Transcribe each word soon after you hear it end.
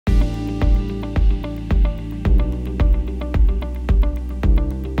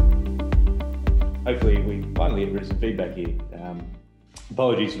hopefully we finally get rid of some feedback here.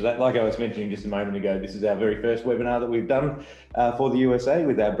 Apologies for that. Like I was mentioning just a moment ago, this is our very first webinar that we've done for the USA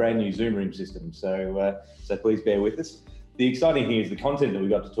with our brand new Zoom room system. So please bear with us. The exciting thing is the content that we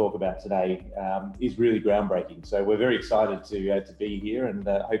got to talk about today is really groundbreaking. So we're very excited to be here, and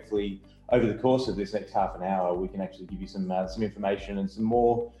hopefully over the course of this next half an hour, we can actually give you some information and some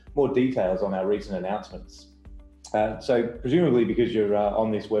more details on our recent announcements. So presumably because you're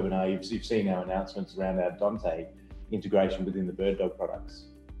on this webinar, you've seen our announcements around our Dante integration within the BirdDog products.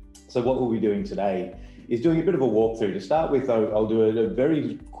 So what we'll be doing today is doing a bit of a walkthrough. To start with, I'll do a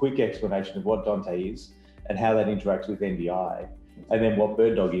very quick explanation of what Dante is and how that interacts with NDI, and then what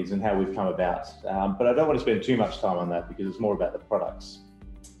BirdDog is and how we've come about. But I don't want to spend too much time on that because it's more about the products.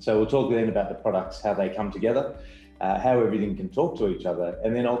 So we'll talk then about the products, how they come together, how everything can talk to each other,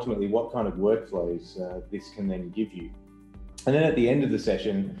 and then ultimately what kind of workflows this can then give you. And then at the end of the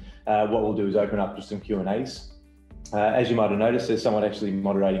session, what we'll do is open up to some Q&As. As you might have noticed, there's someone actually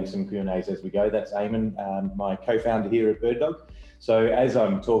moderating some Q&As as we go. That's Eamon, my co-founder here at BirdDog. So as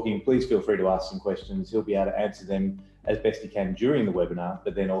I'm talking, please feel free to ask some questions. He'll be able to answer them as best he can during the webinar,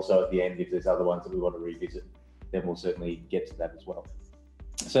 but then also at the end, if there's other ones that we want to revisit, then we'll certainly get to that as well.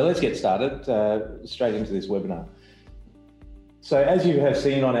 So let's get started straight into this webinar. So as you have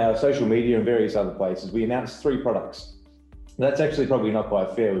seen on our social media and various other places, we announced 3 products. That's actually probably not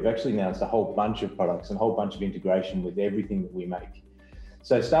quite fair. We've actually announced a whole bunch of products and a whole bunch of integration with everything that we make.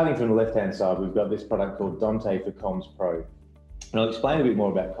 So starting from the left-hand side, we've got this product called Dante for Comms Pro. And I'll explain a bit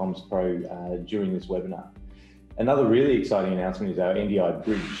more about Comms Pro during this webinar. Another really exciting announcement is our NDI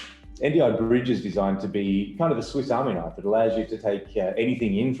Bridge. NDI Bridge is designed to be kind of a Swiss Army knife. It allows you to take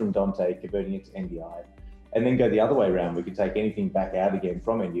anything in from Dante, converting it to NDI, and then go the other way around. We can take anything back out again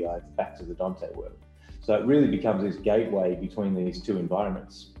from NDI back to the Dante world. So it really becomes this gateway between these two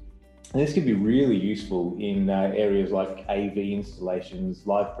environments. And this can be really useful in areas like AV installations,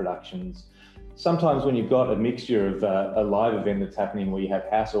 live productions. Sometimes when you've got a mixture of a live event that's happening where you have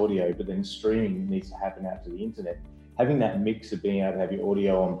house audio, but then streaming needs to happen out to the internet, having that mix of being able to have your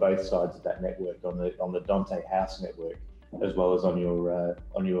audio on both sides of that network, on the Dante house network, as well as on your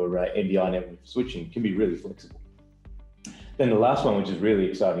NDI network switching, can be really flexible. Then the last one, which is really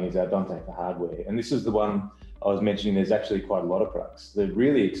exciting, is our Dante for hardware. And this is the one I was mentioning. There's actually quite a lot of products. The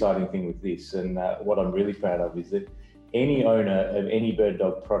really exciting thing with this, and what I'm really proud of, is that any owner of any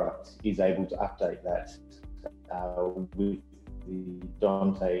BirdDog product is able to update that with the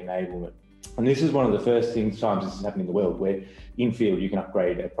Dante enablement. And this is one of the first times this is happening in the world, where in field you can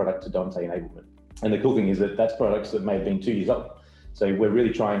upgrade a product to Dante enablement. And the cool thing is that that's products that may have been 2 years old. So we're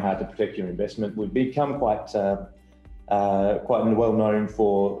really trying hard to protect your investment. We've become quite well known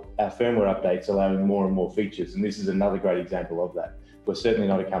for our firmware updates allowing more and more features. And this is another great example of that. We're certainly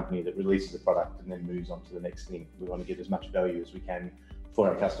not a company that releases a product and then moves on to the next thing. We want to get as much value as we can for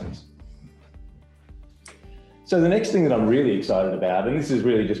our customers. So the next thing that I'm really excited about, and this is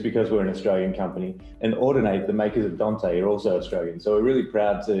really just because we're an Australian company, and Audinate, the makers of Dante, are also Australian. So we're really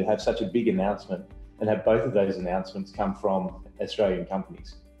proud to have such a big announcement and have both of those announcements come from Australian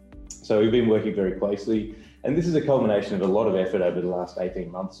companies. So we've been working very closely, and this is a culmination of a lot of effort over the last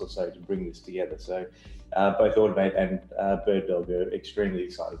 18 months or so to bring this together. So both Audinate and BirdDog are extremely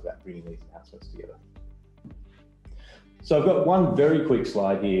excited about bringing these announcements together. So I've got one very quick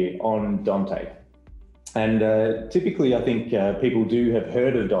slide here on Dante. And typically, I think people do have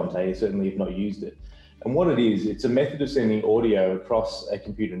heard of Dante, certainly if not used it. And what it is, it's a method of sending audio across a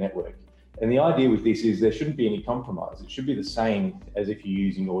computer network. And the idea with this is there shouldn't be any compromise. It should be the same as if you're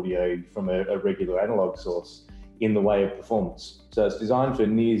using audio from a regular analog source in the way of performance. So it's designed for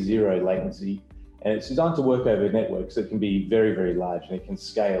near zero latency, and it's designed to work over networks that can be very, very large, and it can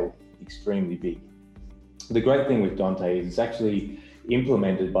scale extremely big. The great thing with Dante is it's actually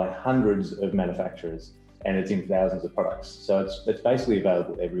implemented by hundreds of manufacturers, and it's in thousands of products. So it's basically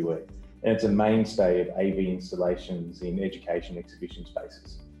available everywhere. And it's a mainstay of AV installations in education exhibition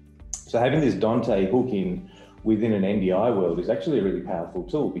spaces. So having this Dante hook in within an NDI world is actually a really powerful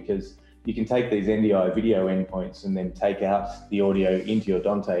tool, because you can take these NDI video endpoints and then take out the audio into your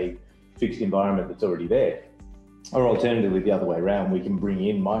Dante fixed environment that's already there. Or alternatively, the other way around, we can bring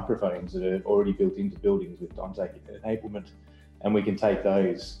in microphones that are already built into buildings with Dante enablement, and we can take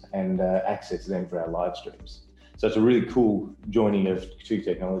those and access them for our live streams. So it's a really cool joining of two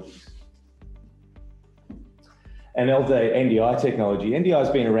technologies. And of the NDI technology, NDI has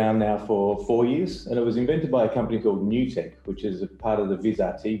been around now for 4 years, and it was invented by a company called NewTek, which is a part of the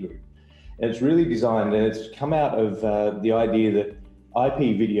VizRT group. And it's really designed, and it's come out of the idea that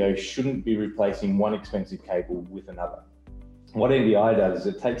IP video shouldn't be replacing one expensive cable with another. What NDI does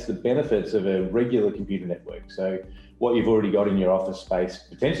is it takes the benefits of a regular computer network. So what you've already got in your office space,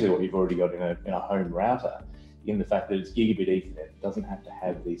 potentially what you've already got in a home router, in the fact that it's gigabit Ethernet, it doesn't have to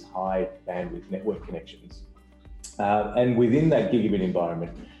have these high bandwidth network connections. And within that gigabit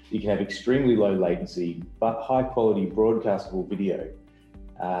environment, you can have extremely low latency, but high quality broadcastable video.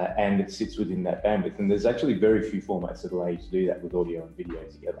 And it sits within that bandwidth. And there's actually very few formats that allow you to do that with audio and video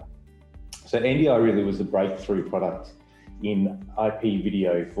together. So NDI really was the breakthrough product in IP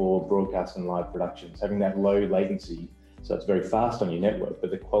video for broadcast and live productions, having that low latency, so it's very fast on your network,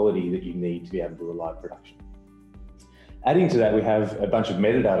 but the quality that you need to be able to do a live production. Adding to that, we have a bunch of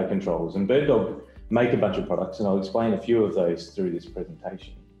metadata controls, and BirdDog make a bunch of products, and I'll explain a few of those through this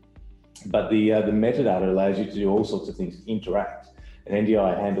presentation. But the metadata allows you to do all sorts of things, interact, and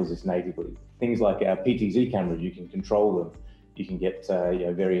NDI handles this natively. Things like our PTZ cameras, you can control them. You can get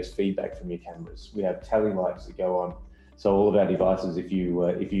various feedback from your cameras. We have tally lights that go on. So all of our devices, if you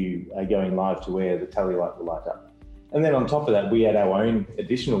are going live to air, the tally light will light up. And then on top of that, we add our own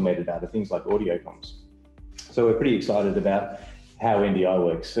additional metadata, things like audio comms. So we're pretty excited about how NDI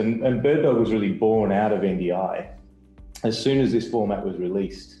works. And BirdDog was really born out of NDI. As soon as this format was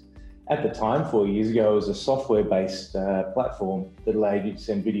released, at the time, 4 years ago, it was a software-based platform that allowed you to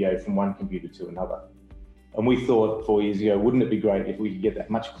send video from one computer to another. And we thought 4 years ago, wouldn't it be great if we could get that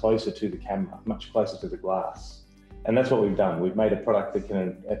much closer to the camera, much closer to the glass? And that's what we've done. We've made a product that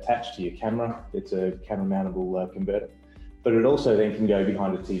can attach to your camera. It's a camera mountable converter, but it also then can go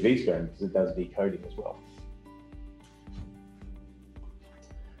behind a TV screen because it does decoding as well.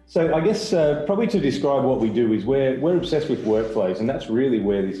 So I guess probably to describe what we do is we're obsessed with workflows, and that's really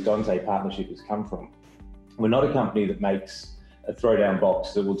where this Dante partnership has come from. We're not a company that makes a throwdown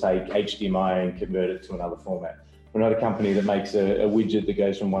box that will take HDMI and convert it to another format. We're not a company that makes a widget that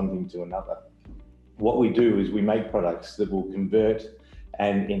goes from one thing to another. What we do is we make products that will convert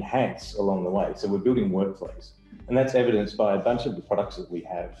and enhance along the way. So we're building workflows, and that's evidenced by a bunch of the products that we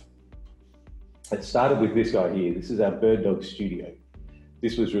have. It started with this guy here. This is our BirdDog Studio.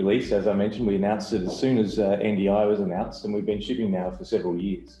 This was released, as I mentioned, we announced it as soon as NDI was announced, and we've been shipping now for several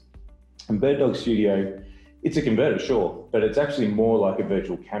years. And BirdDog Studio, it's a converter, sure, but it's actually more like a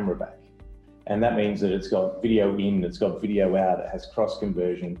virtual camera back. And that means that it's got video in, it's got video out, it has cross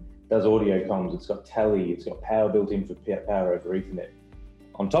conversion, does audio comms, it's got tally, it's got power built in for power over Ethernet.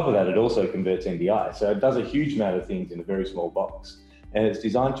 On top of that, it also converts NDI. So it does a huge amount of things in a very small box. And it's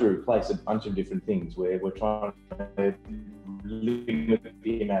designed to replace a bunch of different things where we're trying to limit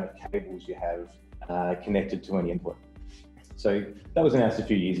the amount of cables you have connected to any input. So that was announced a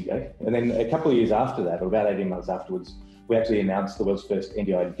few years ago. And then a couple of years after that, or about 18 months afterwards, we actually announced the world's first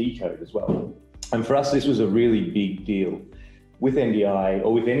NDI decode as well. And for us, this was a really big deal. With NDI,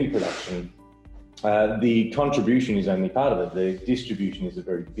 or with any production, the contribution is only part of it. The distribution is a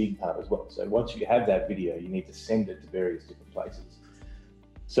very big part as well. So once you have that video, you need to send it to various different places.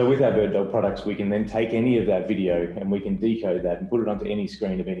 So with our BirdDog products, we can then take any of that video and we can decode that and put it onto any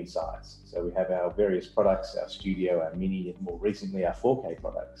screen of any size. So we have our various products, our Studio, our Mini, and more recently our 4K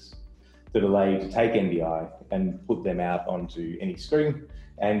products that allow you to take NDI and put them out onto any screen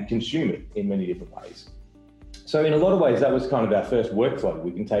and consume it in many different ways. So in a lot of ways, that was kind of our first workflow.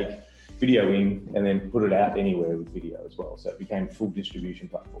 We can take video in and then put it out anywhere with video as well. So it became a full distribution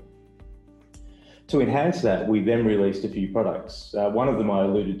platform. To enhance that, we then released a few products. One of them I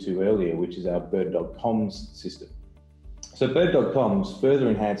alluded to earlier, which is our BirdDog Comms system. So BirdDog Comms further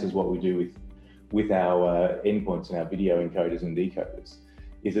enhances what we do with our endpoints and our video encoders and decoders,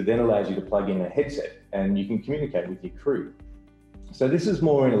 is it then allows you to plug in a headset and you can communicate with your crew. So this is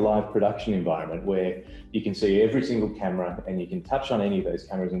more in a live production environment where you can see every single camera and you can touch on any of those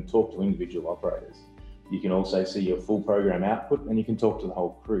cameras and talk to individual operators. You can also see your full program output and you can talk to the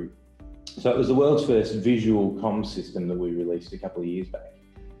whole crew. So it was the world's first visual comms system that we released a couple of years back.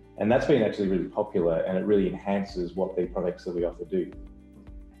 And that's been actually really popular and it really enhances what the products that we offer do.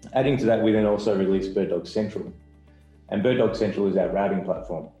 Adding to that, we then also released BirdDog Central. And BirdDog Central is our routing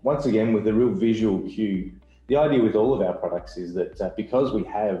platform. Once again, with a real visual cue. The idea with all of our products is that because we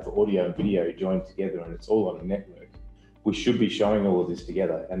have audio and video joined together and it's all on a network, we should be showing all of this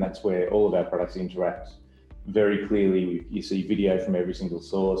together. And that's where all of our products interact very clearly. You see video from every single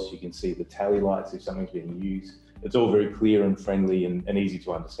source. You can see the tally lights if something's being used. It's all very clear and friendly and easy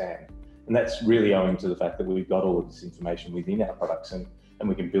to understand. And that's really owing to the fact that we've got all of this information within our products and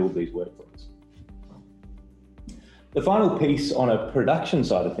we can build these workflows. The final piece on a production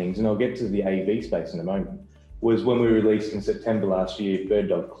side of things, and I'll get to the AV space in a moment, was when we released in September last year,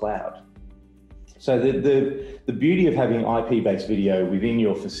 BirdDog Cloud. So the beauty of having IP-based video within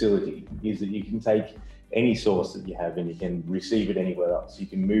your facility is that you can take any source that you have, and you can receive it anywhere else. You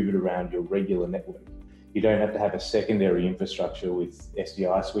can move it around your regular network. You don't have to have a secondary infrastructure with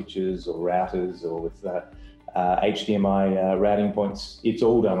SDI switches or routers or with HDMI routing points. It's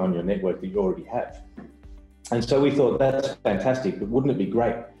all done on your network that you already have. And so we thought, that's fantastic, but wouldn't it be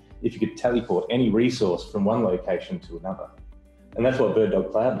great if you could teleport any resource from one location to another? And that's what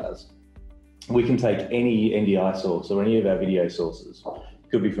BirdDog Cloud does. We can take any NDI source or any of our video sources,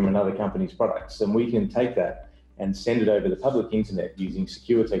 could be from another company's products, and we can take that and send it over the public internet using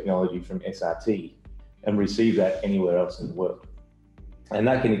secure technology from SRT and receive that anywhere else in the world. And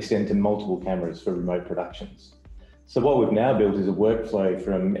that can extend to multiple cameras for remote productions. So what we've now built is a workflow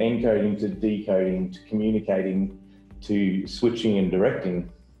from encoding to decoding to communicating to switching and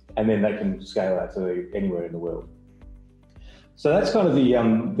directing, and then they can scale out to anywhere in the world. So that's kind of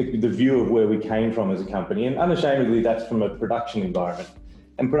the view of where we came from as a company, and unashamedly that's from a production environment.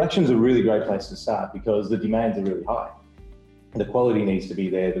 And production's a really great place to start because the demands are really high. The quality needs to be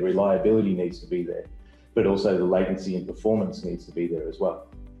there, the reliability needs to be there, but also the latency and performance needs to be there as well.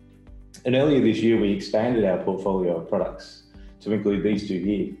 And earlier this year, we expanded our portfolio of products to include these two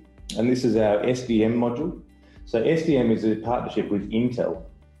here. And this is our SDM module. So SDM is a partnership with Intel,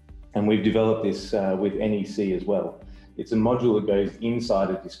 and we've developed this with NEC as well. It's a module that goes inside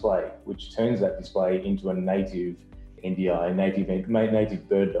a display, which turns that display into a native NDI, native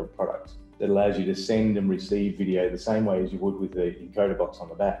BirdDog product that allows you to send and receive video the same way as you would with the encoder box on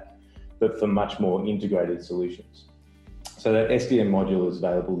the back, but for much more integrated solutions. So that SDM module is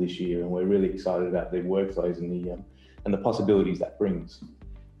available this year, and we're really excited about the workflows and the possibilities that brings.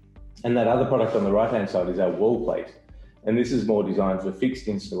 And that other product on the right-hand side is our wall plate. And this is more designed for fixed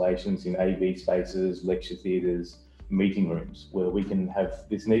installations in AV spaces, lecture theatres, meeting rooms, where we can have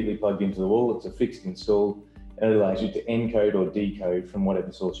this neatly plugged into the wall. It's a fixed install, and it allows you to encode or decode from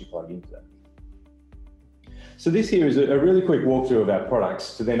whatever source you plug into that. So this here is a really quick walkthrough of our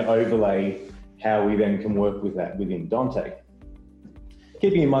products to then overlay how we then can work with that within Dante.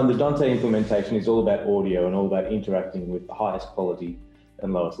 Keeping in mind the Dante implementation is all about audio and all about interacting with the highest quality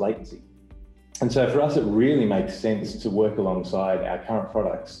and lowest latency. And so for us, it really makes sense to work alongside our current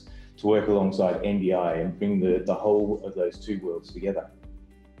products, to work alongside NDI and bring the whole of those two worlds together,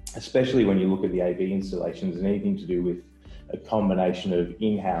 especially when you look at the AV installations and anything to do with a combination of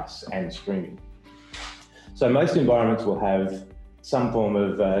in-house and streaming. So most environments will have some form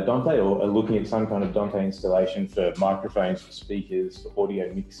of Dante or are looking at some kind of Dante installation for microphones, for speakers, for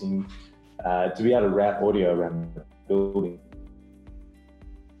audio mixing, to be able to route audio around the building.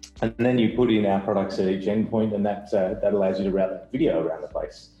 And then you put in our products at each endpoint, and that allows you to route that video around the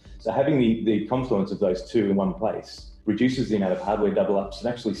place. So having the confluence of those two in one place reduces the amount of hardware double-ups and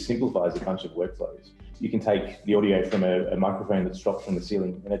actually simplifies a bunch of workflows. You can take the audio from a microphone that's dropped from the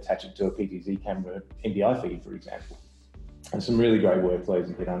ceiling and attach it to a PTZ camera NDI feed, for example. And some really great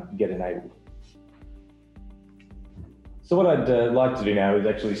workflows get enabled. So what I'd like to do now is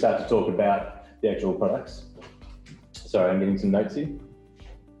actually start to talk about the actual products. Sorry, I'm getting some notes here.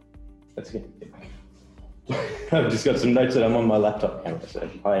 That's good. I've just got some notes that I'm on my laptop camera, so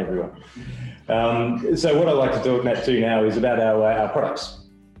hi everyone. So what I'd like to talk to now is about our products.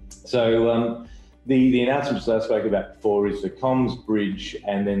 So the announcements that I spoke about before is the comms, bridge,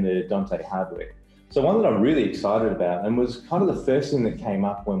 and then the Dante hardware. So one that I'm really excited about, and was kind of the first thing that came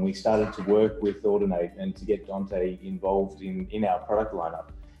up when we started to work with Audinate and to get Dante involved in our product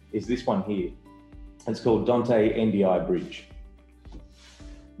lineup, is this one here. It's called Dante NDI Bridge.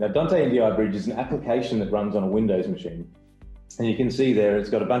 Now, Dante NDI Bridge is an application that runs on a Windows machine. And you can see there, it's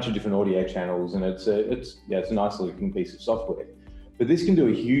got a bunch of different audio channels, and it's a nice looking piece of software. But this can do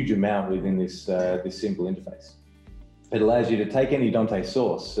a huge amount within this simple interface. It allows you to take any Dante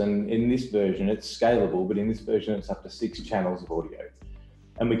source, and in this version, it's scalable, but in this version, it's up to 6 channels of audio.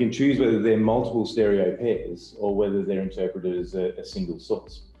 And we can choose whether they're multiple stereo pairs or whether they're interpreted as a single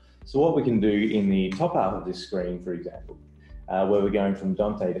source. So what we can do in the top half of this screen, for example, where we're going from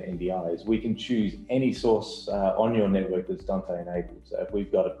Dante to NDI, is we can choose any source on your network that's Dante enabled. So if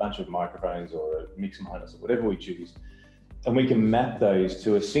we've got a bunch of microphones or a mix minus or whatever we choose, and we can map those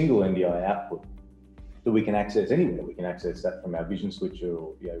to a single NDI output that we can access anywhere. We can access that from our vision switcher,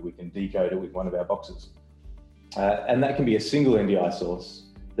 or we can decode it with one of our boxes. And that can be a single NDI source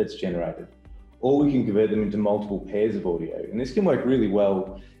that's generated. Or we can convert them into multiple pairs of audio. And this can work really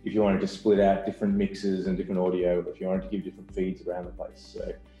well if you wanted to split out different mixes and different audio, if you wanted to give different feeds around the place.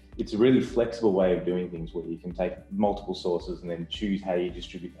 So it's a really flexible way of doing things where you can take multiple sources and then choose how you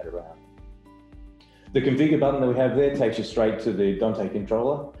distribute that around. The configure button that we have there takes you straight to the Dante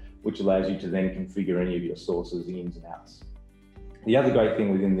controller, which allows you to then configure any of your sources, the ins and outs. The other great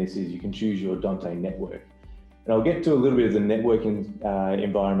thing within this is you can choose your Dante network. And I'll get to a little bit of the networking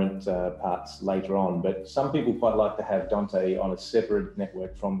environment parts later on, but some people quite like to have Dante on a separate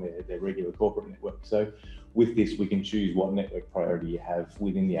network from their regular corporate network. So with this, we can choose what network priority you have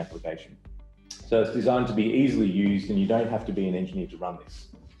within the application. So it's designed to be easily used, and you don't have to be an engineer to run this.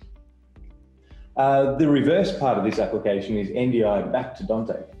 The reverse part of this application is NDI back to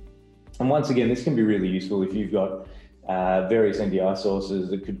Dante. And once again, this can be really useful if you've got various NDI sources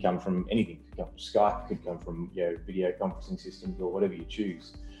that could come from anything. It could come from Skype, could come from video conferencing systems, or whatever you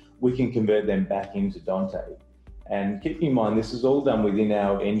choose. We can convert them back into Dante. And keep in mind, this is all done within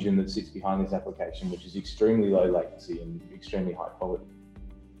our engine that sits behind this application, which is extremely low latency and extremely high quality.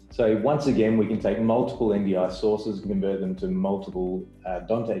 So once again, we can take multiple NDI sources and convert them to multiple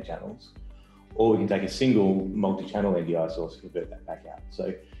Dante channels, or we can take a single multi-channel NDI source and convert that back out.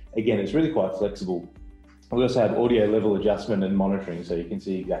 So again, it's really quite flexible. We also have audio level adjustment and monitoring, so you can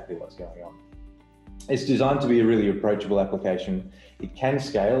see exactly what's going on. It's designed to be a really approachable application. It can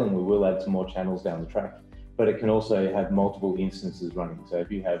scale, and we will add some more channels down the track, but it can also have multiple instances running. So if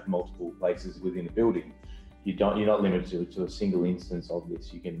you have multiple places within a building, you're not limited to a single instance of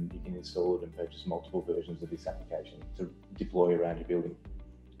this. You can install it and purchase multiple versions of this application to deploy around your building.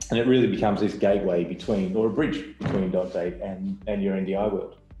 And it really becomes this gateway between, or a bridge between Dante and your NDI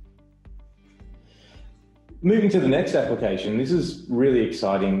world. Moving to the next application, this is really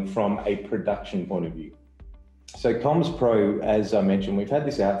exciting from a production point of view. So Comms Pro, as I mentioned, we've had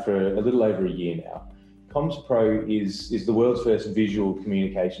this out for a little over a year now. Comms Pro is the world's first visual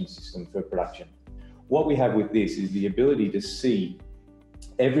communication system for production. What we have with this is the ability to see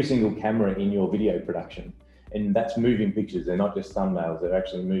every single camera in your video production, and that's moving pictures. They're not just thumbnails, they're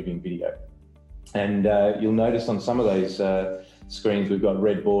actually moving video. And you'll notice on some of those screens, we've got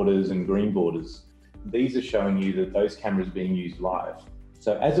red borders and green borders. These are showing you that those cameras are being used live.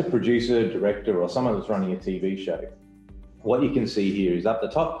 So as a producer, director, or someone that's running a TV show, what you can see here is up the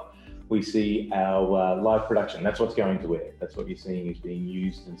top, we see our live production. That's what's going to air. That's what you're seeing is being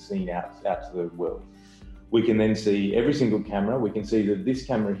used and seen out to the world. We can then see every single camera. We can see that this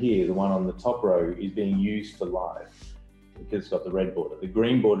camera here, the one on the top row, is being used for live because it's got the red border. The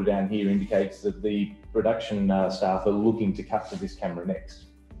green border down here indicates that the production staff are looking to cut to this camera next.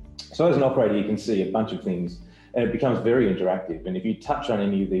 So as an operator, you can see a bunch of things, and it becomes very interactive. And if you touch on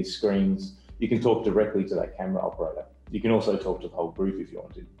any of these screens, you can talk directly to that camera operator. You can also talk to the whole group if you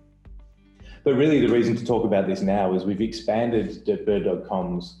wanted. But really the reason to talk about this now is we've expanded the BirdDog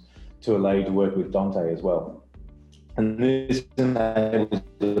comms to allow you to work with Dante as well. And this enables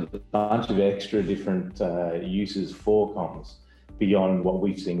a bunch of extra different uses for comms beyond what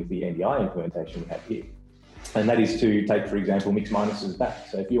we've seen with the NDI implementation we have here. And that is to take, for example, mix minuses back.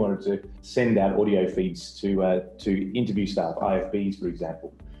 So if you wanted to send out audio feeds to interview staff, IFBs, for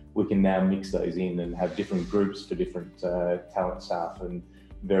example, we can now mix those in and have different groups for different talent staff and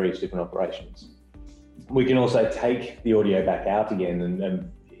various different operations. We can also take the audio back out again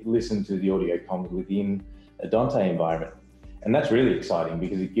and listen to the audio comms within a Dante environment. And that's really exciting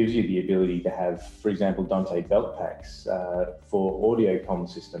because it gives you the ability to have, for example, Dante belt packs for audio comm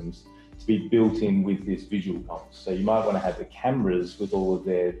systems to be built in with this visual comms. So you might want to have the cameras with all of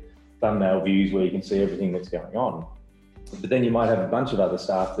their thumbnail views where you can see everything that's going on. But then you might have a bunch of other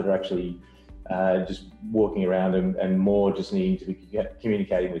staff that are actually just walking around and more just needing to be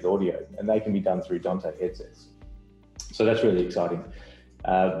communicating with audio, and they can be done through Dante headsets. So that's really exciting.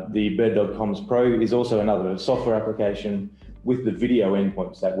 The BirdDog Comms Pro is also another software application with the video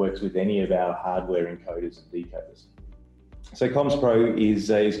endpoints that works with any of our hardware encoders and decoders. So Comms Pro is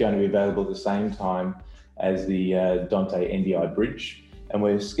going to be available at the same time as the Dante NDI bridge, and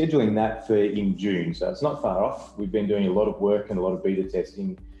we're scheduling that for in June. So it's not far off. We've been doing a lot of work and a lot of beta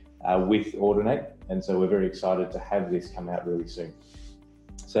testing with Audinate, and so we're very excited to have this come out really soon.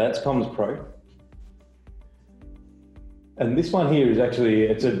 So that's Comms Pro. And this one here is actually,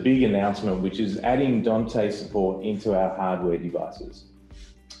 it's a big announcement, which is adding Dante support into our hardware devices.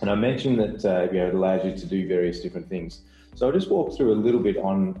 And I mentioned that it allows you to do various different things. So I'll just walk through a little bit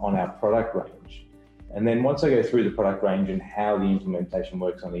on our product range. And then once I go through the product range and how the implementation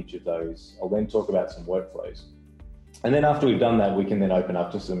works on each of those, I'll then talk about some workflows. And then after we've done that, we can then open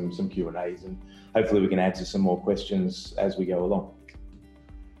up to some Q&As, and hopefully we can answer some more questions as we go along.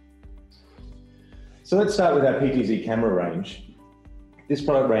 So let's start with our PTZ camera range. This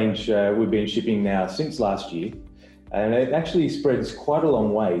product range we've been shipping now since last year, and it actually spreads quite a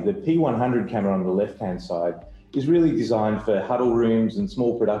long way. The P100 camera on the left-hand side is really designed for huddle rooms and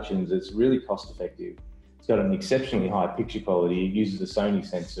small productions. It's really cost effective. It's got an exceptionally high picture quality. It uses a Sony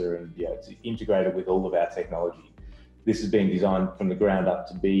sensor, and it's integrated with all of our technology. This has been designed from the ground up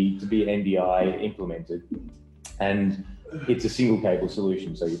to be NDI implemented, and it's a single cable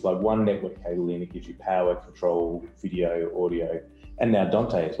solution. So you plug one network cable in, it gives you power, control, video, audio, and now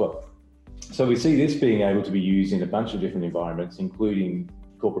Dante as well. So we see this being able to be used in a bunch of different environments, including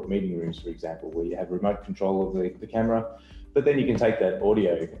corporate meeting rooms, for example, where you have remote control of the camera, but then you can take that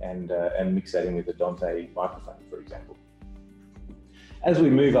audio and mix that in with a Dante microphone, for example. As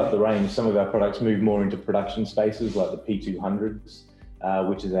we move up the range, some of our products move more into production spaces like the P200s,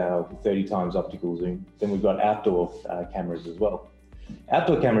 which is our 30 times optical zoom. Then we've got outdoor cameras as well.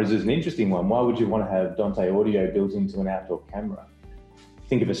 Outdoor cameras is an interesting one. Why would you want to have Dante audio built into an outdoor camera?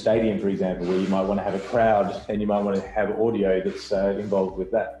 Think of a stadium, for example, where you might want to have a crowd and you might want to have audio that's involved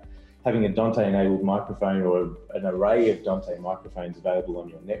with that. Having a Dante-enabled microphone or an array of Dante microphones available on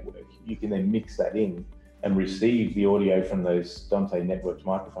your network, you can then mix that in and receive the audio from those Dante networked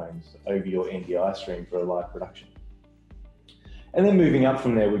microphones over your NDI stream for a live production. And then moving up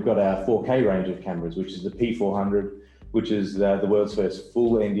from there, we've got our 4K range of cameras, which is the P400, which is the world's first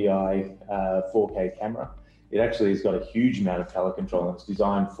full NDI 4K camera. It actually has got a huge amount of color control, and it's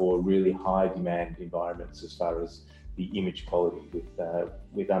designed for really high demand environments as far as the image quality,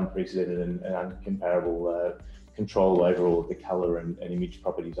 with unprecedented and uncomparable control over all of the color and image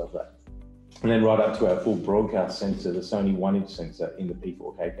properties of that. And then right up to our full broadcast sensor, the Sony 1-inch sensor in the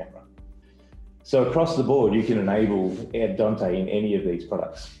P4K camera. So across the board, you can enable Dante in any of these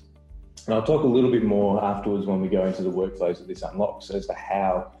products. And I'll talk a little bit more afterwards when we go into the workflows that this unlocks as to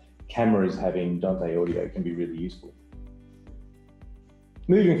how cameras having Dante audio can be really useful.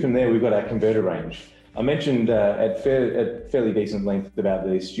 Moving from there, we've got our converter range. I mentioned at fairly decent length about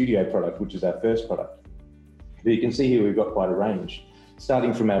the Studio product, which is our first product. But you can see here we've got quite a range,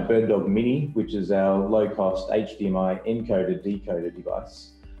 starting from our BirdDog Mini, which is our low-cost HDMI encoder-decoder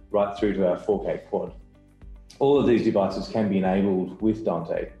device, right through to our 4K quad. All of these devices can be enabled with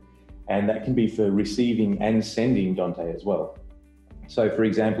Dante, and that can be for receiving and sending Dante as well. So for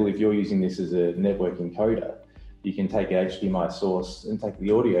example, if you're using this as a network encoder, you can take an HDMI source and take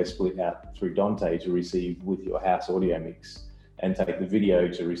the audio split out through Dante to receive with your house audio mix, and take the video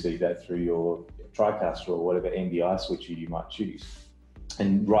to receive that through your TriCaster or whatever NDI switcher you might choose.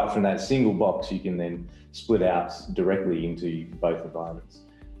 And right from that single box, you can then split out directly into both environments.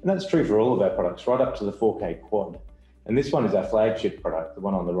 And that's true for all of our products, right up to the 4K quad. And this one is our flagship product, the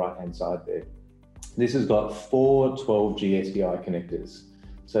one on the right-hand side there. This has got 4 12G SDI connectors.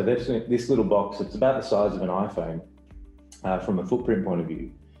 So this little box, it's about the size of an iPhone from a footprint point of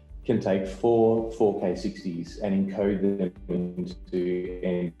view, can take 4 4K 60s and encode them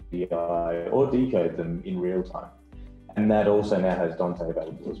into NDI or decode them in real time. And that also now has Dante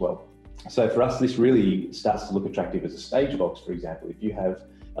available as well. So for us, this really starts to look attractive as a stage box, for example. If you have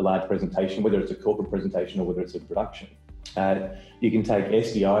a large presentation, whether it's a corporate presentation or whether it's a production, you can take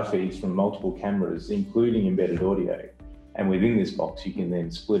SDI feeds from multiple cameras, including embedded audio. And within this box, you can then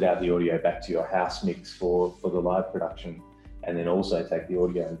split out the audio back to your house mix for the live production, and then also take the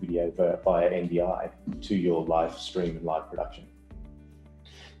audio and video via NDI to your live stream and live production.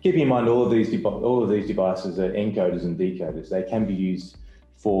 Keeping in mind, all of these devices are encoders and decoders. They can be used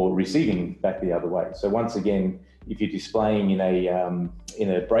for receiving back the other way. So once again, if you're displaying in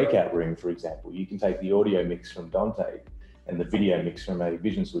a breakout room, for example, you can take the audio mix from Dante and the video mix from a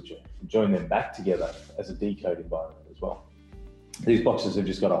vision switcher and join them back together as a decode environment as well. These boxes have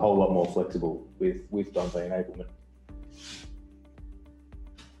just got a whole lot more flexible with Dante enablement.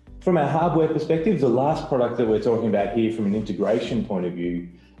 From our hardware perspective, the last product that we're talking about here from an integration point of view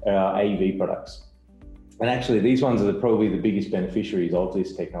are our AV products. And actually, these ones are probably the biggest beneficiaries of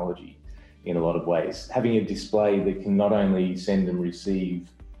this technology in a lot of ways. Having a display that can not only send and receive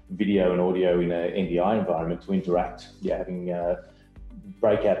video and audio in an NDI environment to interact, having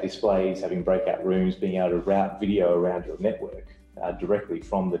breakout displays, having breakout rooms, being able to route video around your network directly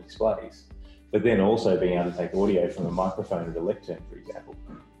from the displays, but then also being able to take audio from a microphone at a lectern, for example.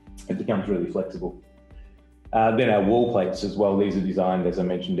 It becomes really flexible. Then our wall plates as well, these are designed, as I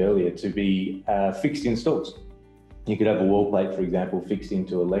mentioned earlier, to be fixed in stalls. You could have a wall plate, for example, fixed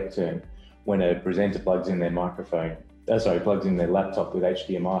into a lectern when a presenter plugs in their plugs in their laptop with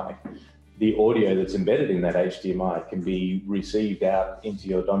HDMI. The audio that's embedded in that HDMI can be received out into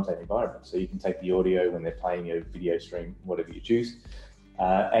your Dante environment. So you can take the audio when they're playing a video stream, whatever you choose,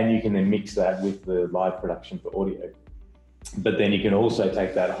 and you can then mix that with the live production for audio. But then you can also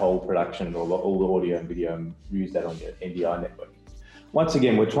take that whole production, or all the audio and video, and use that on your NDI network. Once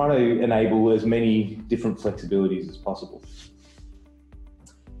again, we're trying to enable as many different flexibilities as possible.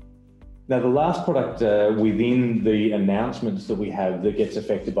 Now, the last product within the announcements that we have that gets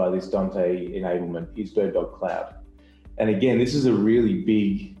affected by this Dante enablement is BirdDog Cloud. And again, this is a really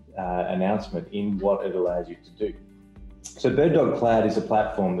big announcement in what it allows you to do. So BirdDog Cloud is a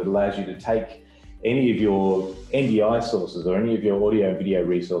platform that allows you to take any of your NDI sources or any of your audio and video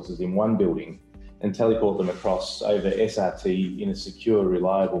resources in one building and teleport them across over SRT in a secure,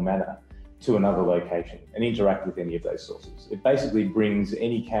 reliable manner to another location and interact with any of those sources. It basically brings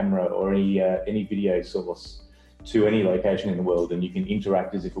any camera or any video source to any location in the world, and you can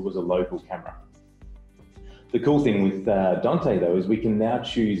interact as if it was a local camera. The cool thing with Dante though is we can now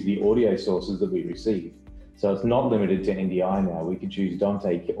choose the audio sources that we receive. So it's not limited to NDI now. We can choose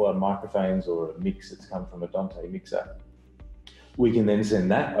Dante or microphones or a mix that's come from a Dante mixer. We can then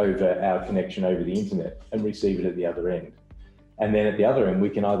send that over our connection over the internet and receive it at the other end. And then at the other end, we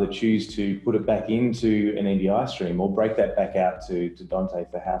can either choose to put it back into an NDI stream or break that back out to Dante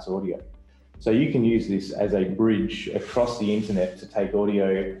for house audio. So you can use this as a bridge across the internet to take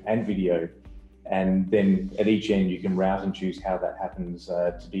audio and video, and then at each end you can route and choose how that happens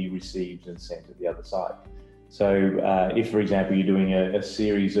to be received and sent at the other side. So if, for example, you're doing a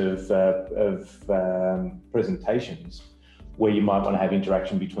series of presentations where you might want to have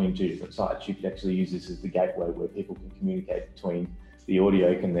interaction between two different sites, you could actually use this as the gateway where people can communicate between. The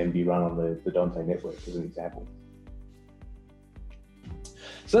audio can then be run on the Dante network, as an example.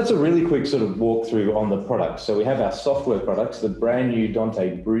 So that's a really quick sort of walkthrough on the products. So we have our software products, the brand new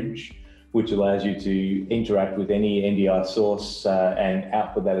Dante Bridge, which allows you to interact with any NDI source and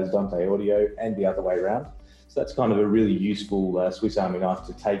output that as Dante audio, and the other way around. So that's kind of a really useful Swiss Army knife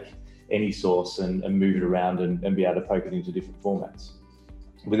to take any source and move it around and be able to poke it into different formats.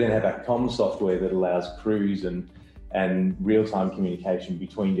 We then have our comm software that allows crews and real-time communication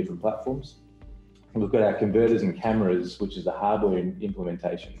between different platforms. And we've got our converters and cameras, which is the hardware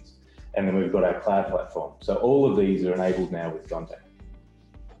implementations. And then we've got our cloud platform. So all of these are enabled now with Dante.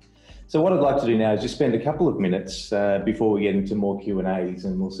 So what I'd like to do now is just spend a couple of minutes before we get into more Q&As,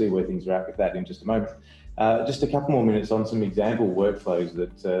 and we'll see where things are at with that in just a moment. Just a couple more minutes on some example workflows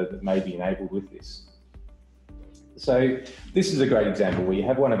that may be enabled with this. So this is a great example where you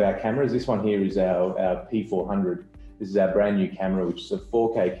have one of our cameras. This one here is our P400. This is our brand new camera, which is a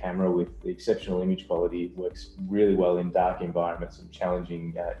 4K camera with exceptional image quality. It works really well in dark environments and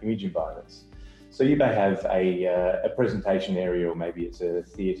challenging image environments. So you may have a presentation area, or maybe it's a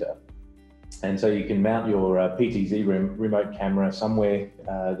theatre. And so you can mount your PTZ remote camera somewhere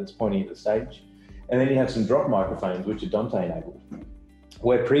that's pointing at the stage. And then you have some drop microphones, which are Dante enabled,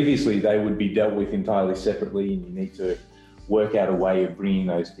 where previously they would be dealt with entirely separately, and you need to work out a way of bringing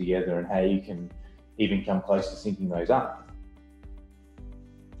those together and how you can even come close to syncing those up.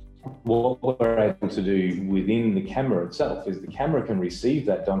 What we're able to do within the camera itself is the camera can receive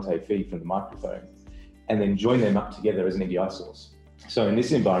that Dante feed from the microphone and then join them up together as an NDI source. So in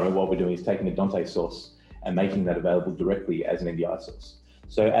this environment, what we're doing is taking a Dante source and making that available directly as an NDI source.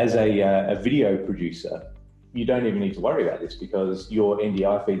 So as a video producer, you don't even need to worry about this, because your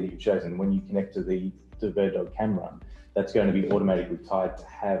NDI feed that you've chosen, when you connect to the BirdDog camera, that's going to be automatically tied to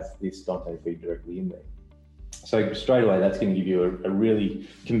have this Dante feed directly in there. So straight away, that's going to give you a really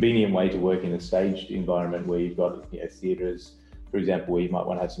convenient way to work in a staged environment where you've got theatres, for example, where you might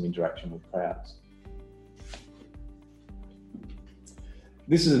want to have some interaction with crowds.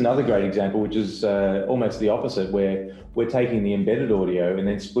 This is another great example, which is almost the opposite, where we're taking the embedded audio and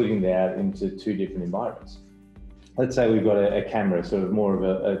then splitting that out into two different environments. Let's say we've got a camera, sort of more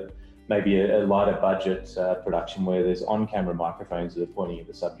of maybe a lighter budget production where there's on-camera microphones that are pointing at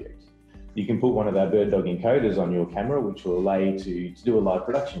the subject. You can put one of our BirdDog encoders on your camera, which will allow you to do a live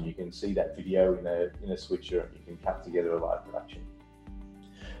production. You can see that video in a switcher, and you can cut together a live production.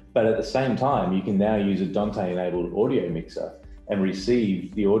 But at the same time, you can now use a Dante-enabled audio mixer and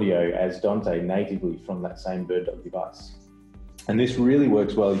receive the audio as Dante natively from that same BirdDog device. And this really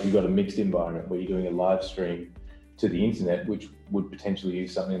works well if you've got a mixed environment where you're doing a live stream to the internet, which would potentially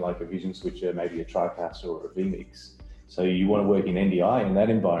use something like a Vision Switcher, maybe a TriCaster or a vMix. So you want to work in NDI in that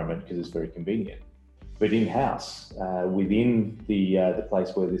environment because it's very convenient. But in-house, within the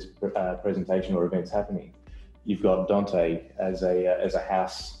place where this presentation or event's happening, you've got Dante as a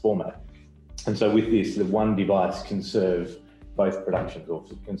house format. And so with this, the one device can serve both productions, or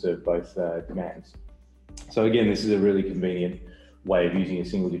can serve both demands. So again, this is a really convenient way of using a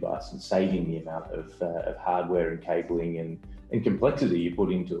single device and saving the amount of hardware and cabling and complexity you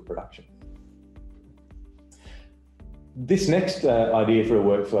put into a production. This next idea for a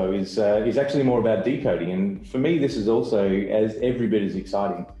workflow is actually more about decoding, and for me this is also as every bit as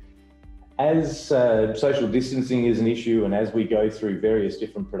exciting. As social distancing is an issue, and as we go through various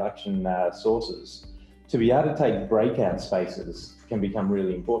different production sources, to be able to take breakout spaces can become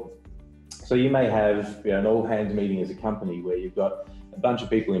really important. So you may have an all hands meeting as a company where you've got a bunch of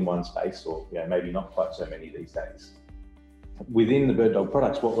people in one space, or maybe not quite so many these days. Within the BirdDog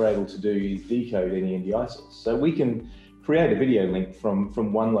products, what we're able to do is decode any NDI source. So we can create a video link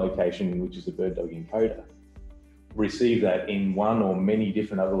from one location, which is the BirdDog encoder, receive that in one or many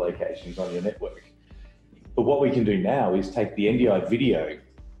different other locations on your network. But what we can do now is take the NDI video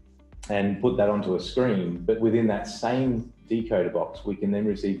and put that onto a screen, but within that same decoder box, we can then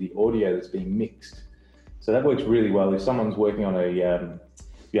receive the audio that's being mixed. So that works really well. If someone's working on a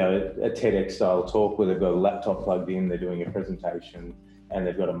TEDx style talk where they've got a laptop plugged in, they're doing a presentation, and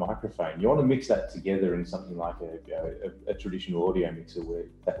they've got a microphone, you want to mix that together in something like a traditional audio mixer where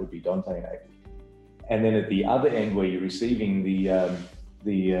that would be Dante enabled. And then at the other end where you're receiving the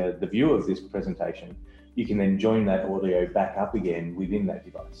view of this presentation, you can then join that audio back up again within that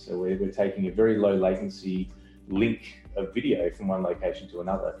device. So we're taking a very low latency link of video from one location to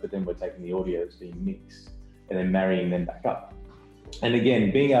another, but then we're taking the audio that's being mixed and then marrying them back up. And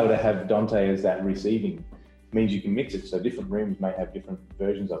again, being able to have Dante as that receiving means you can mix it. So different rooms may have different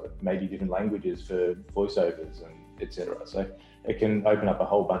versions of it, maybe different languages for voiceovers and etc. So it can open up a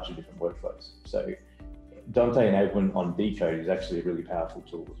whole bunch of different workflows. So Dante enablement on decode is actually a really powerful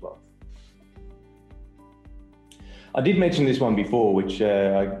tool as well. I did mention this one before, which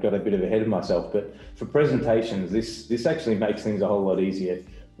I got a bit of ahead of myself, but for presentations, this actually makes things a whole lot easier.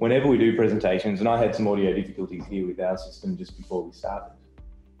 Whenever we do presentations, and I had some audio difficulties here with our system just before we started.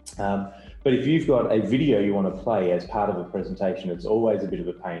 But if you've got a video you want to play as part of a presentation, it's always a bit of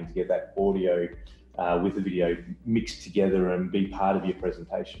a pain to get that audio with the video mixed together and be part of your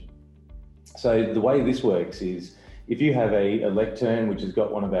presentation. So the way this works is if you have a lectern which has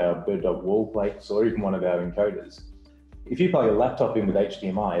got one of our BirdDog wall plates or even one of our encoders, if you plug a laptop in with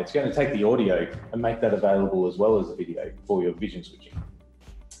HDMI, it's going to take the audio and make that available as well as the video for your vision switching.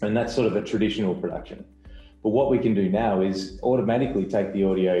 And that's sort of a traditional production. But what we can do now is automatically take the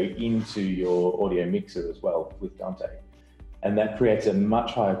audio into your audio mixer as well with Dante. And that creates a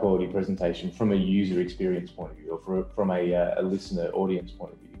much higher quality presentation from a user experience point of view, or from a listener audience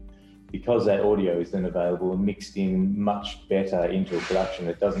point of view, because that audio is then available and mixed in much better into a production.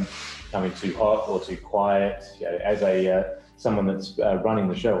 It doesn't come in too hot or too quiet. As someone that's running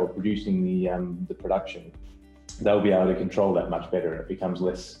the show or producing the production, they'll be able to control that much better, and it becomes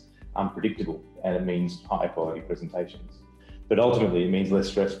less unpredictable, and it means higher quality presentations. But ultimately, it means less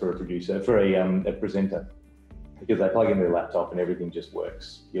stress for a producer, for a presenter, because they plug in their laptop and everything just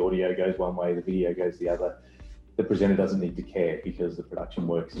works. The audio goes one way, the video goes the other. The presenter doesn't need to care because the production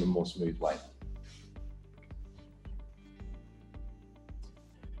works in a more smooth way.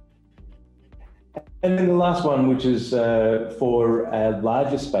 And then the last one, which is for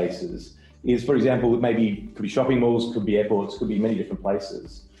larger spaces, is, for example, maybe could be shopping malls, could be airports, could be many different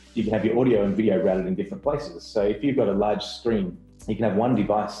places. You can have your audio and video routed in different places. So if you've got a large screen, you can have one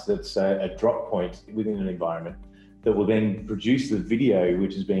device that's a drop point within an environment that will then produce the video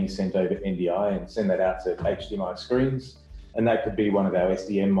which is being sent over NDI and send that out to HDMI screens. And that could be one of our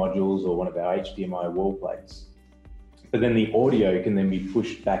SDM modules or one of our HDMI wall plates. But then the audio can then be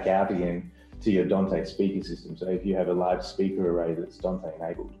pushed back out again to your Dante speaker system. So if you have a large speaker array that's Dante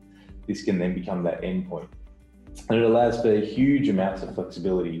enabled, this can then become that endpoint. And it allows for huge amounts of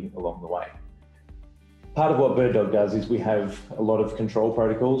flexibility along the way. Part of what BirdDog does is we have a lot of control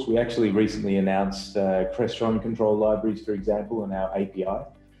protocols. We actually recently announced Crestron control libraries, for example, in our API.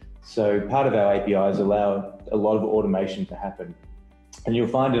 So part of our APIs allow a lot of automation to happen. And you'll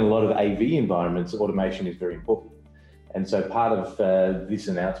find in a lot of AV environments, automation is very important. And so part of this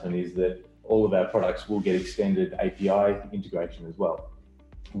announcement is that all of our products will get extended API integration as well,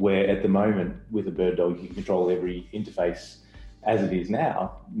 where at the moment with a BirdDog, you can control every interface as it is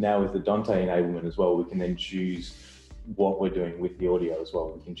now. Now with the Dante enablement as well, we can then choose what we're doing with the audio as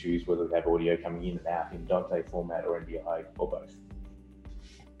well. We can choose whether we have audio coming in and out in Dante format or NDI or both.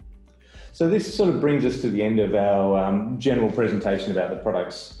 So this sort of brings us to the end of our general presentation about the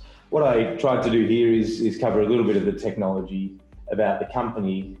products. What I tried to do here is cover a little bit of the technology about the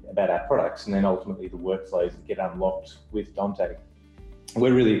company, about our products, and then ultimately the workflows that get unlocked with Dante.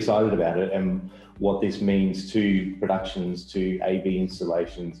 We're really excited about it and what this means to productions, to AV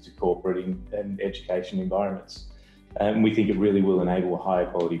installations, to corporate and education environments. And we think it really will enable higher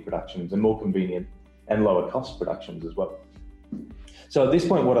quality productions and more convenient and lower cost productions as well. So at this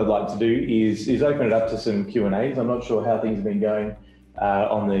point, what I'd like to do is open it up to some Q&As. I'm not sure how things have been going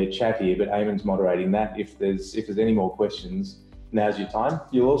on the chat here, but Eamon's moderating that. If there's any more questions, now's your time.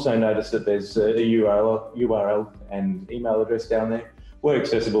 You'll also notice that there's a URL and email address down there. We're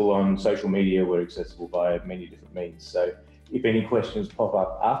accessible on social media. We're accessible via many different means. So if any questions pop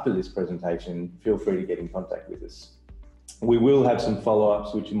up after this presentation, feel free to get in contact with us. We will have some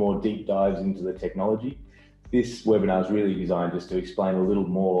follow-ups which are more deep dives into the technology. This webinar is really designed just to explain a little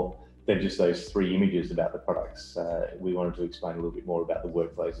more than just those 3 images about the products. We wanted to explain a little bit more about the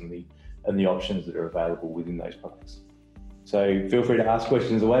workflows and the options that are available within those products. So feel free to ask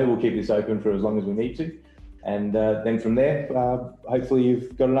questions away. We'll keep this open for as long as we need to. And then from there, hopefully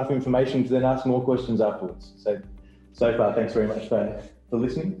you've got enough information to then ask more questions afterwards. So far, thanks very much for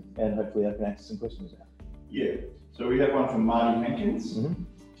listening, and hopefully I can answer some questions now. Yeah, so we have one from Marty Hankins. Mm-hmm.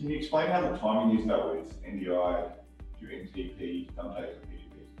 Can you explain how the timing is dealt with NDI during TP, Dante, or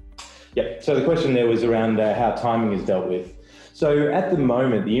PGP? Yeah, so the question there was around how timing is dealt with. So at the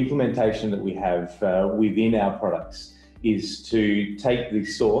moment, the implementation that we have within our products is to take the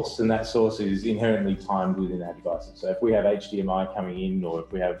source, and that source is inherently timed within our devices. So if we have HDMI coming in, or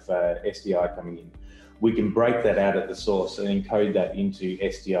if we have SDI coming in, we can break that out at the source and encode that into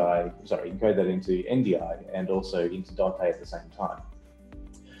NDI and also into Dante at the same time.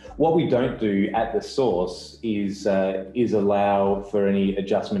 What we don't do at the source is allow for any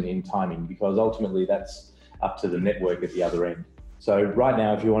adjustment in timing, because ultimately that's up to the network at the other end. So right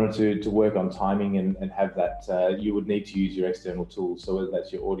now, if you wanted to work on timing and have that, you would need to use your external tools. So whether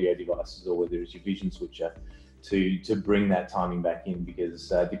that's your audio devices or whether it's your vision switcher, to bring that timing back in,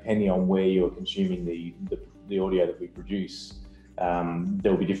 because depending on where you're consuming the audio that we produce,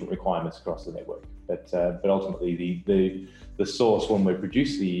 there will be different requirements across the network. But ultimately, the source when we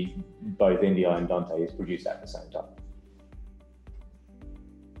produce both NDI and Dante is produced at the same time.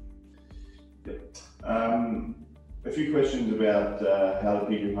 Yep. A few questions about how the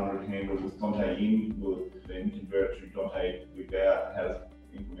P200 handles with Dante in, will then convert to Dante without, how to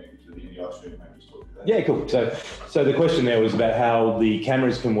implement it to the NDI stream. Maybe just talk about that. Yeah, cool. So the question there was about how the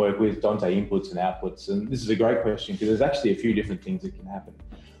cameras can work with Dante inputs and outputs, and this is a great question because there's actually a few different things that can happen.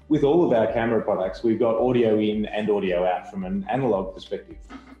 With all of our camera products, we've got audio in and audio out from an analog perspective.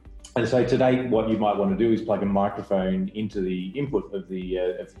 And so today, what you might want to do is plug a microphone into the input of the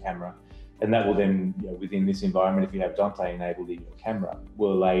camera. And that will then, within this environment, if you have Dante enabled in your camera,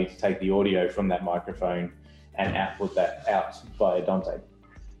 will allow you to take the audio from that microphone and output that out via Dante.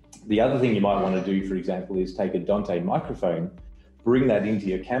 The other thing you might want to do, for example, is take a Dante microphone, bring that into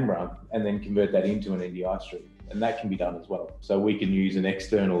your camera, and then convert that into an NDI stream. And that can be done as well. So we can use an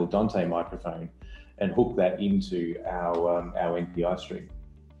external Dante microphone and hook that into our NDI stream.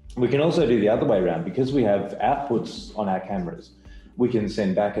 We can also do the other way around. Because we have outputs on our cameras, we can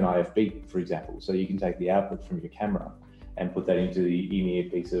send back an IFB, for example. So you can take the output from your camera and put that into the in-ear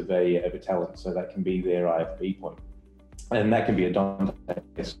piece of a talent. So that can be their IFB point. And that can be a Dante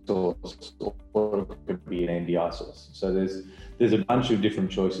source, or it could be an NDI source. So there's a bunch of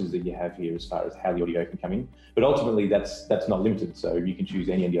different choices that you have here as far as how the audio can come in. But ultimately, that's not limited. So you can choose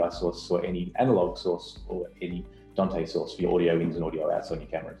any NDI source or any analog source or any Dante source for your audio ins and audio outs on your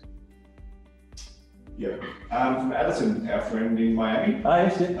cameras. Yeah. From Addison, our friend in Miami. Oh,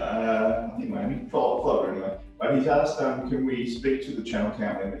 yes, yeah. I think Miami, Florida anyway. But he's asked, can we speak to the channel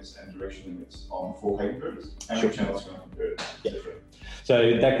count limits and direction limits on 4K converters? How many channels can I convert? Yeah.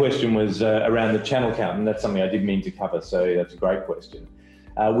 So that question was around the channel count, and that's something I did mean to cover. So that's a great question.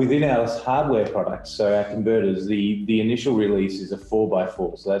 Within our hardware products, so our converters, the initial release is a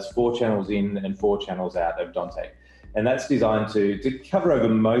 4x4. So that's 4 channels in and 4 channels out of Dante. And that's designed to cover over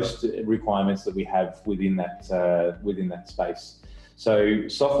most requirements that we have within that space. So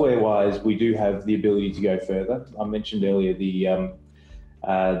software-wise, we do have the ability to go further. I mentioned earlier the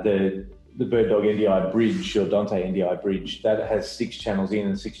BirdDog NDI bridge, or Dante NDI bridge, that has 6 channels in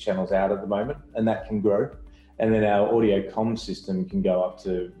and 6 channels out at the moment, and that can grow. And then our audio comm system can go up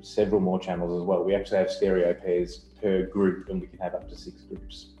to several more channels as well. We actually have stereo pairs per group, and we can have up to 6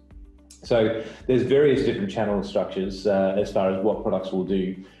 groups. So there's various different channel structures as far as what products will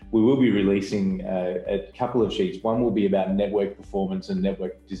do. We will be releasing a couple of sheets. One will be about network performance and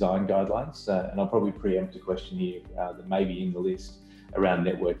network design guidelines, and I'll probably preempt a question here that may be in the list around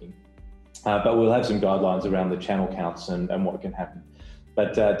networking. But we'll have some guidelines around the channel counts and what can happen.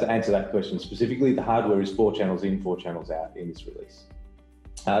 But to answer that question specifically, the hardware is 4 channels in, 4 channels out in this release.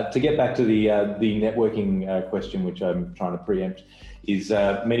 To get back to the networking question, which I'm trying to preempt, is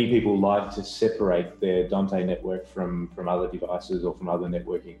many people like to separate their Dante network from other devices or from other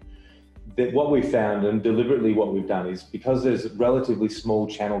networking. What we've found, and deliberately what we've done, is because there's relatively small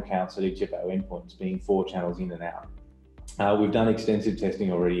channel counts at each of our endpoints, being 4 channels in and out, we've done extensive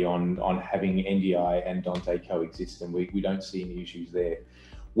testing already on having NDI and Dante coexist, and we don't see any issues there.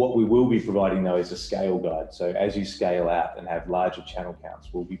 What we will be providing though is a scale guide. So as you scale out and have larger channel counts,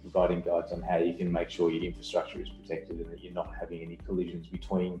 we'll be providing guides on how you can make sure your infrastructure is protected and that you're not having any collisions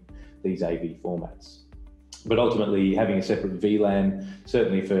between these AV formats. But ultimately, having a separate VLAN,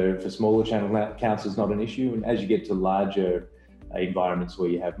 certainly for smaller channel counts, is not an issue. And as you get to larger environments where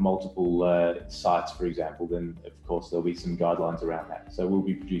you have multiple sites, for example, then of course there'll be some guidelines around that. So we'll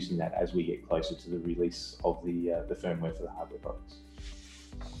be producing that as we get closer to the release of the firmware for the hardware products.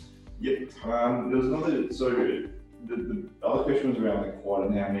 Yep. There was another. So the other question was around the quad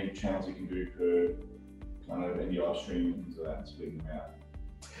and how many channels you can do per kind of NDI stream and things like that, and splitting them out.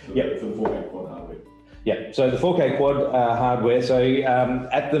 For the 4K quad hardware. Yeah, so the 4K quad hardware, so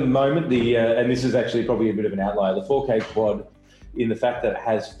at the moment, and this is actually probably a bit of an outlier, the 4K quad, in the fact that it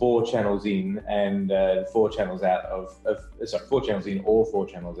has 4 channels in and 4 channels out of 4 channels in or 4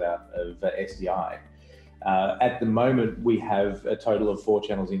 channels out of SDI. At the moment, we have a total of 4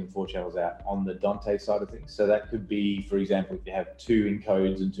 channels in and 4 channels out on the Dante side of things. So that could be, for example, if you have 2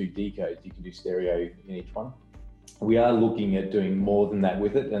 encodes and 2 decodes, you can do stereo in each one. We are looking at doing more than that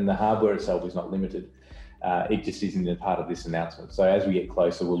with it, and the hardware itself is not limited. It just isn't a part of this announcement. So as we get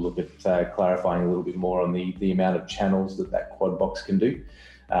closer, we'll look at clarifying a little bit more on the amount of channels that quad box can do.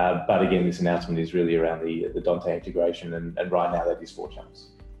 But again, this announcement is really around the Dante integration, and right now that is 4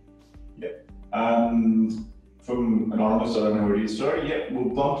 channels. Yep. From Anonymous, I don't know who it is, sorry. Yep.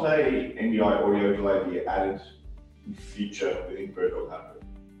 Will Dante NDI audio delay be added in future within BirdDog hardware?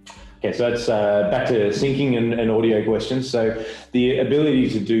 Okay, so that's back to syncing and audio questions. So the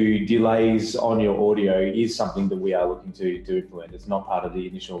ability to do delays on your audio is something that we are looking to implement. It's not part of the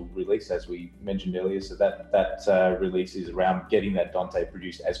initial release, as we mentioned earlier. So that release is around getting that Dante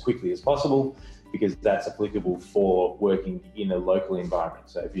produced as quickly as possible, because that's applicable for working in a local environment.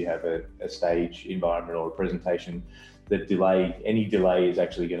 So if you have a stage environment or a presentation, any delay is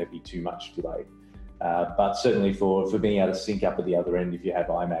actually going to be too much delay. But certainly for being able to sync up at the other end, if you have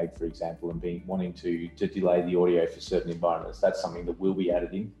IMAG, for example, and wanting to delay the audio for certain environments, that's something that will be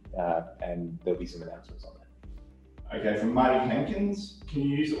added in, and there'll be some announcements on that. Okay, from Marty Hankins, can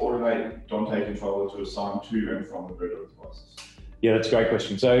you use the Automate Dante controller to assign to and from the BirdDog devices? Yeah, that's a great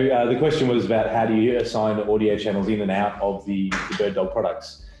question. So the question was about how do you assign audio channels in and out of the BirdDog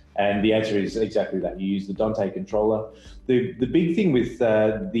products? And the answer is exactly that. You use the Dante controller. The big thing with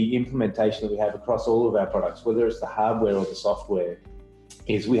the implementation that we have across all of our products, whether it's the hardware or the software,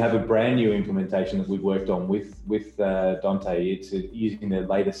 is we have a brand new implementation that we've worked on with Dante. It's using the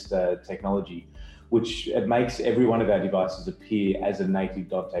latest technology, which it makes every one of our devices appear as a native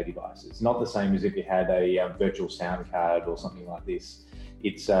Dante device. It's not the same as if you had a virtual sound card or something like this.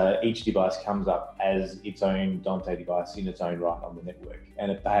 It's each device comes up as its own Dante device in its own right on the network,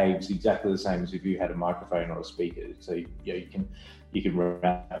 and it behaves exactly the same as if you had a microphone or a speaker. So you can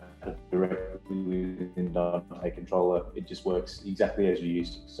route it directly within Dante controller. It just works exactly as you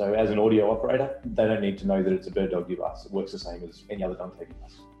used to. So as an audio operator, they don't need to know that it's a BirdDog device. It works the same as any other Dante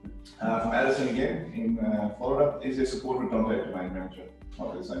device. From Addison again in Florida, is there support for Dante Domain Manager?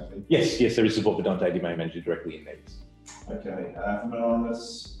 Might be the same thing. Yes, there is support for Dante Domain Manager directly in these. Okay, from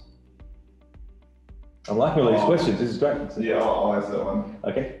Anonymous. I'm liking all these questions. This is great. Yeah, I'll answer that one.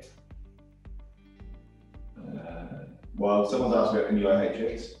 Okay. Well, someone's asked about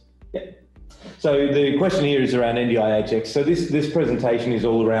NDI-HX. Yeah. So the question here is around NDI-HX. So this presentation is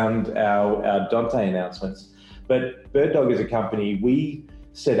all around our Dante announcements. But BirdDog as a company, we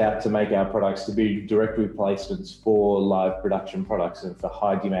set out to make our products to be direct replacements for live production products and for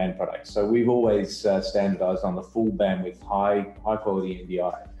high demand products. So we've always standardized on the full bandwidth, high quality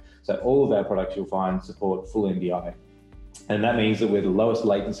NDI. So all of our products you'll find support full NDI. And that means that we're the lowest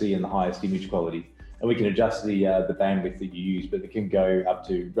latency and the highest image quality. And we can adjust the bandwidth that you use, but it can go up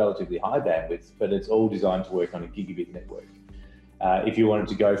to relatively high bandwidth, but it's all designed to work on a gigabit network. If you wanted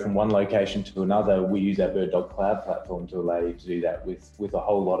to go from one location to another, we use our BirdDog Cloud platform to allow you to do that with a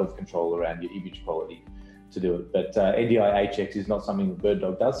whole lot of control around your image quality to do it. But NDI-HX is not something that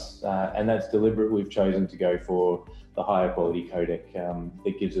BirdDog does, and that's deliberate. We've chosen to go for the higher quality codec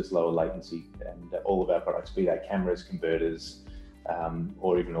that gives us lower latency, and all of our products, be they cameras, converters,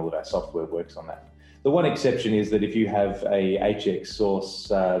 or even all of our software works on that. The one exception is that if you have a HX source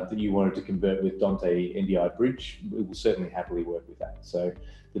that you wanted to convert with Dante NDI Bridge, it will certainly happily work with that. So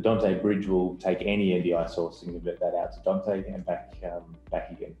the Dante Bridge will take any NDI source and convert that out to Dante and back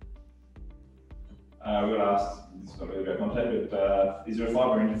again. We got asked, this is not really about Dante, but is there a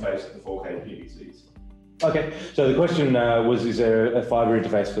fibre interface for the 4K PTZs? Okay, so the question was, is there a fibre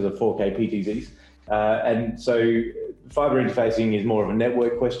interface for the 4K PTZs? And so fiber interfacing is more of a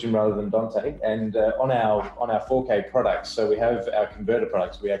network question rather than Dante. And on our 4K products, so we have our converter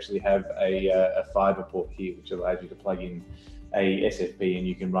products, we actually have a fiber port here, which allows you to plug in a SFP and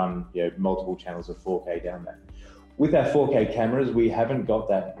you can run multiple channels of 4K down that. With our 4K cameras, we haven't got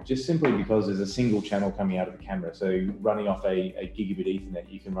that, just simply because there's a single channel coming out of the camera. So running off a gigabit Ethernet,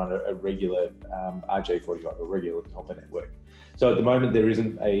 you can run a regular RJ45, a regular copper network. So at the moment, there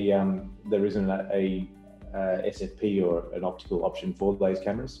isn't a SFP or an optical option for those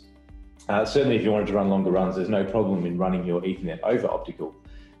cameras. Certainly, if you wanted to run longer runs, there's no problem in running your Ethernet over optical,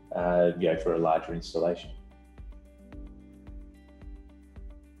 for a larger installation.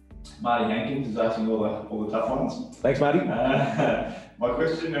 Marty Hankins is asking all the tough ones. Thanks, Marty. My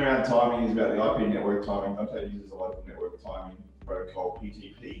question around timing is about the IP network timing. Dante uses a local network timing protocol,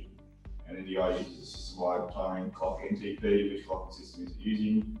 PTP, and NDI uses a system-wide timing clock, NTP. Which clock system is it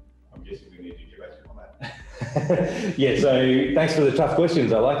using? I'm guessing we need to get back to you on that. Yeah, so thanks for the tough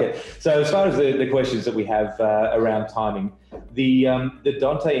questions. I like it. So as far as the questions that we have around timing, the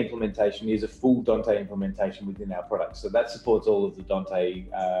Dante implementation is a full Dante implementation within our product. So that supports all of the Dante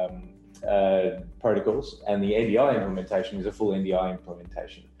protocols, and the NDI implementation is a full NDI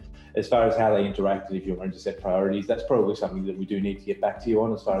implementation. As far as how they interact, and if you want to set priorities, that's probably something that we do need to get back to you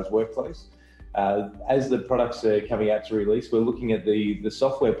on as far as workflows. As the products are coming out to release, we're looking at the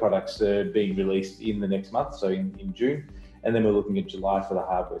software products being released in the next month, so in June, and then we're looking at July for the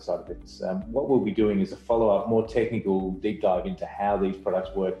hardware side of things. What we'll be doing is a follow-up, more technical deep dive into how these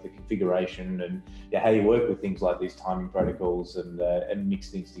products work, the configuration, and how you work with things like these timing protocols and mix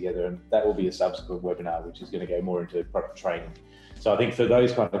things together. And that will be a subsequent webinar, which is going to go more into product training. So I think for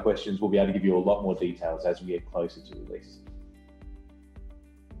those kind of questions, we'll be able to give you a lot more details as we get closer to release.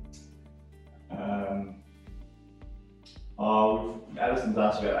 Addison's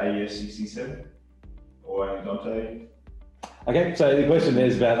asked about AES67 or only Dante. Okay, so the question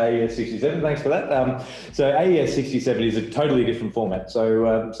is about AES67. Thanks for that. So AES67 is a totally different format.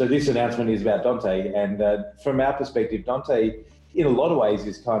 So this announcement is about Dante, and from our perspective, Dante, in a lot of ways,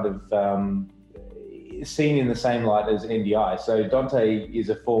 is kind of seen in the same light as NDI. So Dante is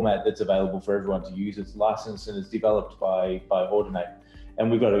a format that's available for everyone to use. It's licensed and it's developed by Audinate. And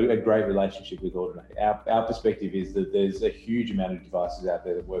we've got a great relationship with Audinate. Our perspective is that there's a huge amount of devices out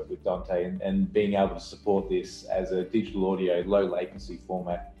there that work with Dante, and being able to support this as a digital audio, low latency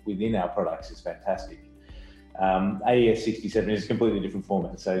format within our products is fantastic. AES67 is a completely different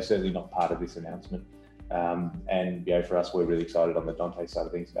format, so certainly not part of this announcement. And for us, we're really excited on the Dante side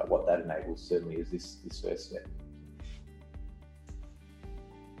of things about what that enables, certainly as this first step.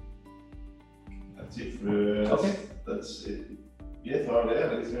 That's it for that's it. Yeah, throw it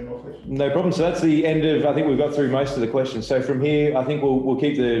out. Is there any more questions? No problem. So that's the end of, I think we've got through most of the questions. So from here, I think we'll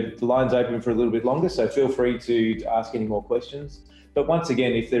keep the lines open for a little bit longer. So feel free to ask any more questions. But once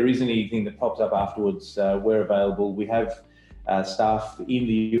again, if there is anything that pops up afterwards, we're available. We have staff in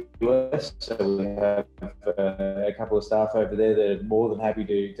the US, so we have a couple of staff over there that are more than happy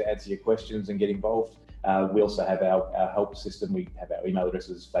to answer your questions and get involved. We also have our help system. We have our email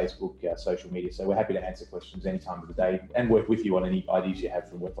addresses, Facebook, social media. So we're happy to answer questions any time of the day and work with you on any ideas you have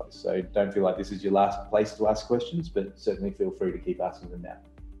from workplace. So don't feel like this is your last place to ask questions, but certainly feel free to keep asking them now.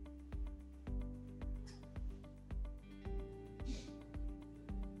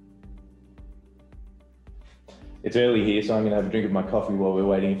 It's early here, so I'm going to have a drink of my coffee while we're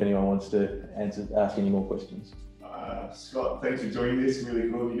waiting if anyone wants to ask any more questions. Scott, thanks for doing this. Really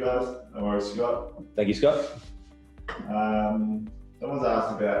cool of you guys. No worries, Scott. Thank you, Scott. Someone's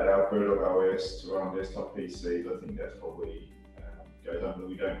asked about our BirdDog OS to run on desktop PCs. I think that's probably goes on that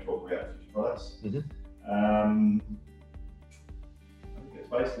we don't talk about future products. I think that's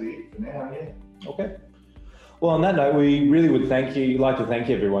basically it for now, yeah. Okay. Well, on that note, we really would like to thank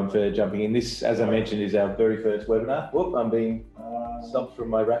everyone for jumping in. This, as I mentioned, is our very first webinar. Whoop, I'm being stopped from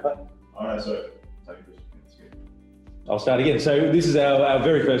my wrap-up. All right, so take a question. I'll start again. So this is our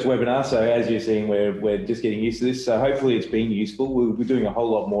very first webinar. So as you're seeing, we're just getting used to this. So hopefully it's been useful. We'll be doing a whole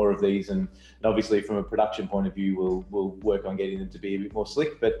lot more of these, and obviously from a production point of view, we'll work on getting them to be a bit more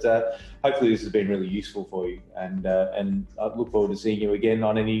slick. But hopefully this has been really useful for you, and I look forward to seeing you again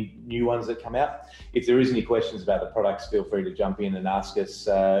on any new ones that come out. If there is any questions about the products, feel free to jump in and ask us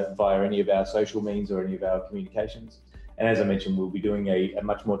via any of our social means or any of our communications. And as I mentioned, we'll be doing a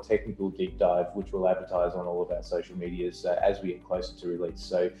much more technical deep dive, which we'll advertise on all of our social medias as we get closer to release.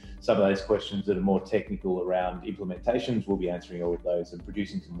 So some of those questions that are more technical around implementations, we'll be answering all of those and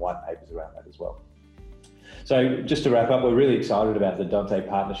producing some white papers around that as well. So just to wrap up, we're really excited about the Dante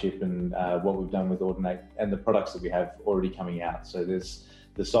partnership and what we've done with Audinate and the products that we have already coming out. So there's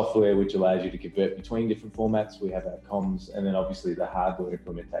the software, which allows you to convert between different formats. We have our comms, and then obviously the hardware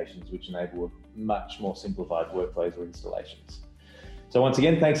implementations, which enable much more simplified workflows or installations. So once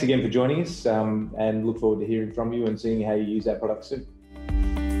again, thanks again for joining us, and look forward to hearing from you and seeing how you use our product soon.